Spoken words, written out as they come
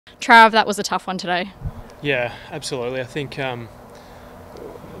Trav, that was a tough one today. Yeah, absolutely. I think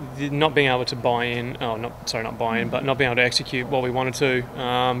not being able to buy in, not buy in, but not being able to execute what we wanted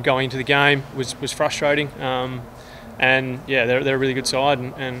to going into the game was frustrating. And yeah, they're a really good side,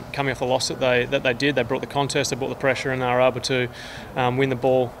 and coming off the loss that they did, they brought the contest, they brought the pressure, and they were able to win the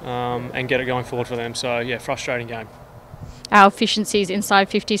ball and get it going forward for them. So yeah, frustrating game. Our efficiencies inside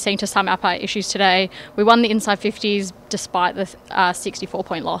 50 seem to sum up our issues today. We won the inside 50s despite the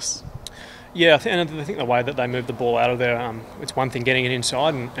 64-point loss. Yeah, and I think the way that they moved the ball out of there, it's one thing getting it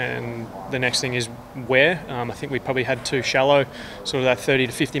inside, and the next thing is where. I think we probably had too shallow, sort of that 30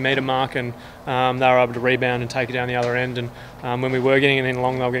 to 50 metre mark, and they were able to rebound and take it down the other end. And when we were getting it in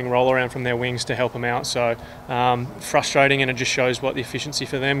long, they were getting roll around from their wings to help them out. So frustrating, and it just shows what the efficiency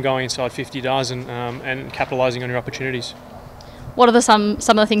for them going inside 50 does, and capitalising on your opportunities. What are some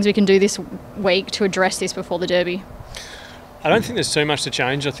of the things we can do this week to address this before the Derby? I don't think there's too much to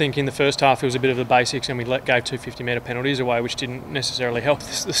change. I think in the first half it was a bit of the basics, and we gave 2 50-metre penalties away, which didn't necessarily help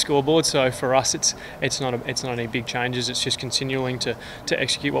the scoreboard. So for us, it's not any big changes. It's just continuing to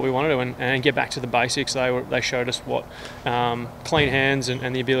execute what we wanted to and get back to the basics. They showed us what clean hands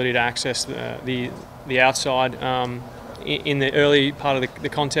and the ability to access the outside in the early part of the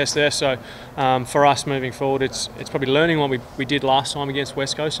contest there. So for us moving forward, it's probably learning what we did last time against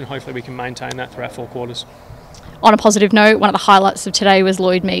West Coast, and hopefully we can maintain that throughout 4 quarters. On a positive note, one of the highlights of today was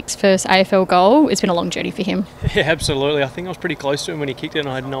Lloyd Meeks' first AFL goal. It's been a long journey for him. Yeah, absolutely. I think I was pretty close to him when he kicked it, and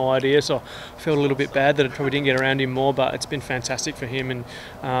I had no idea, so I felt a little bit bad that it probably didn't get around him more, but it's been fantastic for him,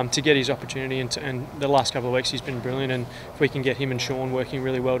 and to get his opportunity, and the last couple of weeks he's been brilliant, and if we can get him and Sean working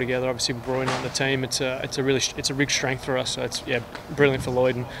really well together, obviously with Roy on the team, it's a big strength for us, so it's brilliant for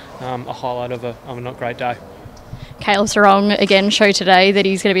Lloyd, and a highlight of a not great day. Caleb Sarong again showed today that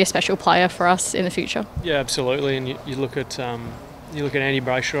he's going to be a special player for us in the future. Yeah, absolutely. And you look at Andy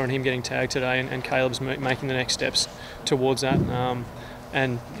Brayshaw and him getting tagged today, and Caleb's making the next steps towards that.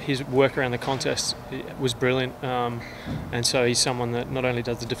 And his work around the contest was brilliant. And so he's someone that not only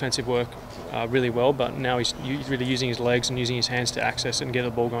does the defensive work really well, but now he's really using his legs and using his hands to access and get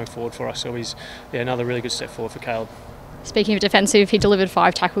the ball going forward for us. So he's another really good step forward for Caleb. Speaking of defensive, he delivered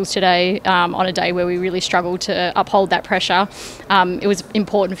 5 tackles today on a day where we really struggled to uphold that pressure. It was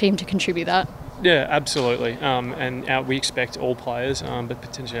important for him to contribute that. Yeah, absolutely. And we expect all players, but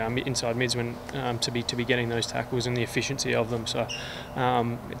potentially our inside mids, to be getting those tackles and the efficiency of them. So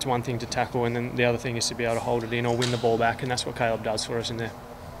it's one thing to tackle, and then the other thing is to be able to hold it in or win the ball back, and that's what Caleb does for us in there.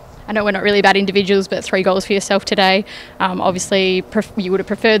 I know we're not really about individuals, but 3 goals for yourself today. Obviously, you would have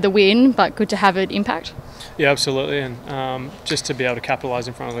preferred the win, but good to have an impact. Yeah, absolutely, and just to be able to capitalise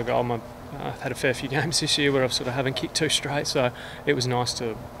in front of the goal. I've had a fair few games this year where I've sort of haven't kicked 2 straight, so it was nice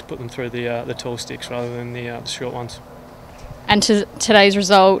to put them through the tall sticks rather than the short ones. And today's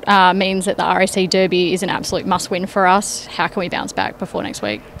result means that the RAC Derby is an absolute must-win for us. How can we bounce back before next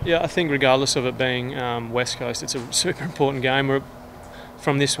week? Yeah, I think regardless of it being West Coast, it's a super important game.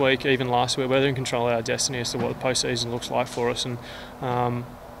 From this week, even last week, we're in control of our destiny as to what the postseason looks like for us, and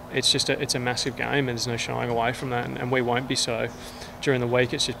it's a massive game, and there's no shying away from that, and we won't be. So during the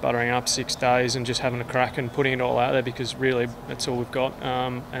week, it's just buttering up 6 days and just having a crack and putting it all out there, because really that's all we've got,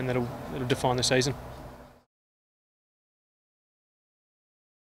 and that'll define the season.